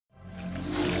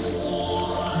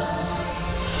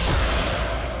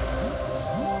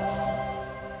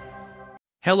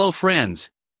Hello friends.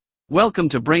 Welcome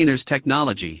to Brainer's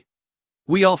Technology.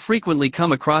 We all frequently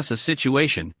come across a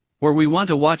situation where we want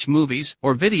to watch movies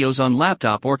or videos on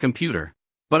laptop or computer,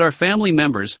 but our family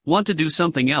members want to do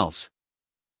something else.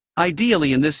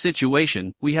 Ideally in this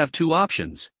situation, we have two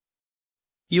options.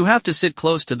 You have to sit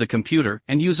close to the computer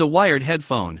and use a wired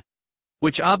headphone,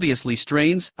 which obviously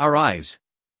strains our eyes.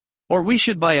 Or we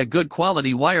should buy a good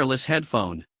quality wireless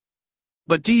headphone.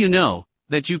 But do you know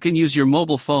that you can use your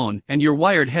mobile phone and your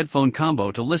wired headphone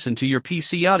combo to listen to your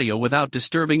PC audio without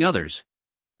disturbing others?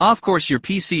 Of course, your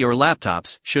PC or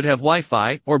laptops should have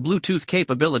Wi-Fi or Bluetooth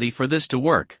capability for this to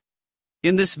work.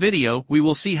 In this video, we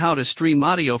will see how to stream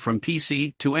audio from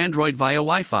PC to Android via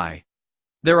Wi-Fi.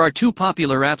 There are two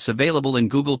popular apps available in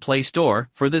Google Play Store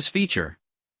for this feature.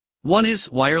 One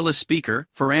is Wireless Speaker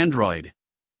for Android,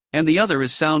 and the other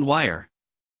is Soundwire.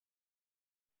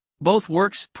 Both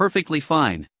works perfectly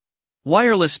fine.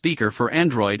 Wireless Speaker for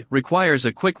Android requires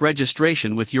a quick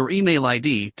registration with your email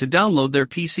ID to download their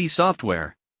PC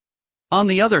software. On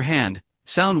the other hand,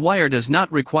 Soundwire does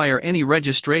not require any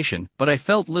registration, but I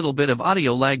felt little bit of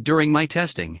audio lag during my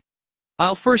testing.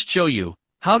 I'll first show you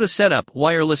how to set up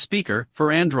Wireless Speaker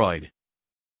for Android.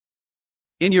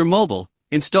 In your mobile,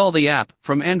 install the app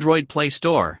from Android Play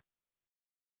Store.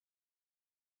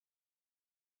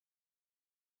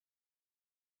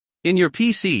 In your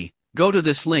PC, go to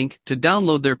this link to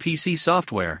download their PC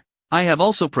software. I have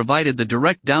also provided the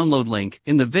direct download link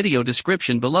in the video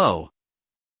description below.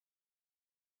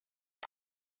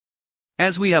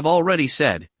 As we have already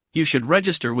said, you should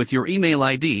register with your email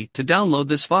ID to download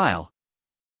this file.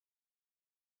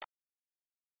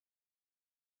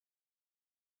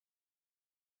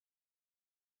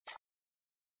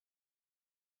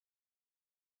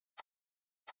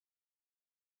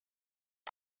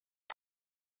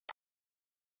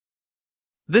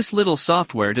 This little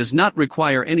software does not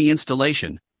require any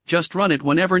installation, just run it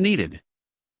whenever needed.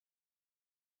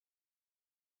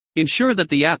 Ensure that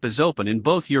the app is open in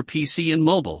both your PC and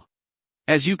mobile.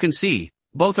 As you can see,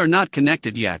 both are not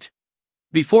connected yet.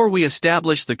 Before we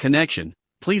establish the connection,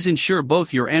 please ensure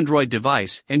both your Android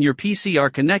device and your PC are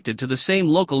connected to the same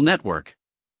local network.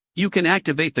 You can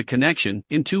activate the connection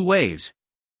in two ways.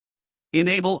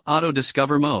 Enable Auto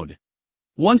Discover mode.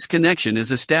 Once connection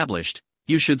is established,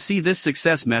 you should see this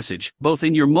success message both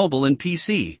in your mobile and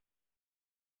PC.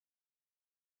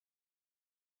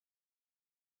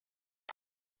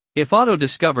 If Auto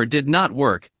Discover did not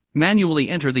work, manually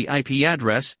enter the IP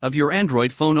address of your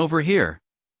Android phone over here.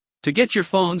 To get your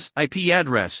phone's IP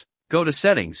address, go to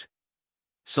Settings.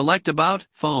 Select About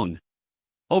Phone.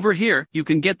 Over here, you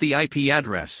can get the IP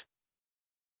address.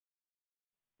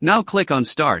 Now click on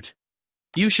Start.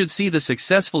 You should see the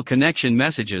successful connection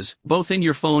messages both in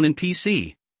your phone and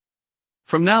PC.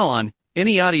 From now on,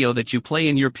 any audio that you play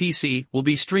in your PC will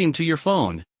be streamed to your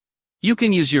phone. You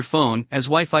can use your phone as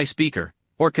Wi-Fi speaker,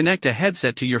 or connect a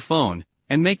headset to your phone,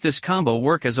 and make this combo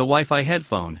work as a Wi-Fi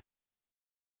headphone.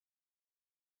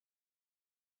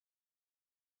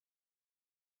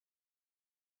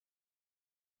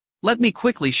 Let me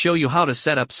quickly show you how to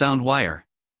set up Soundwire.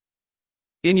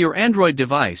 In your Android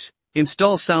device,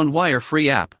 install Soundwire free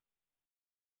app.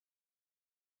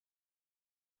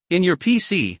 In your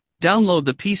PC, download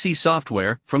the PC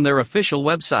software from their official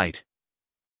website.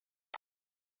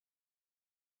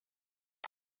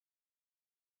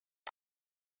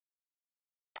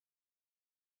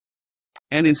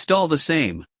 And install the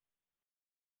same.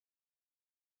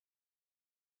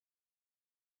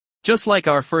 Just like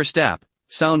our first app,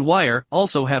 Soundwire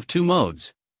also have two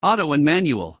modes, auto and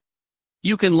manual.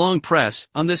 You can long press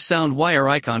on this Soundwire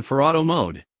icon for auto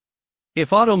mode.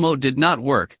 If auto mode did not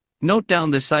work, note down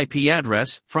this IP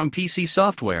address from PC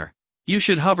software. You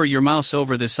should hover your mouse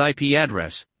over this IP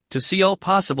address to see all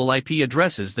possible IP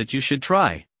addresses that you should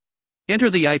try.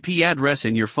 Enter the IP address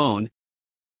in your phone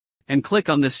and click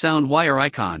on this Soundwire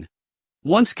icon.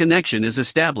 Once connection is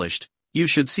established, you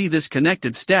should see this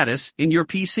connected status in your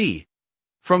PC.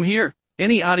 From here,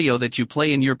 any audio that you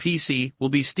play in your PC will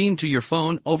be streamed to your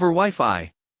phone over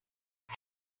Wi-Fi.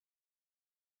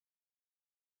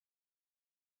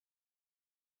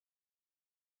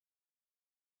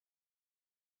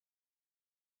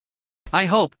 I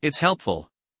hope it's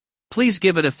helpful. Please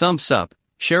give it a thumbs up,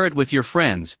 share it with your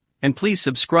friends, and please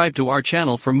subscribe to our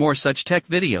channel for more such tech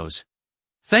videos.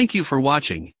 Thank you for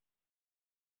watching.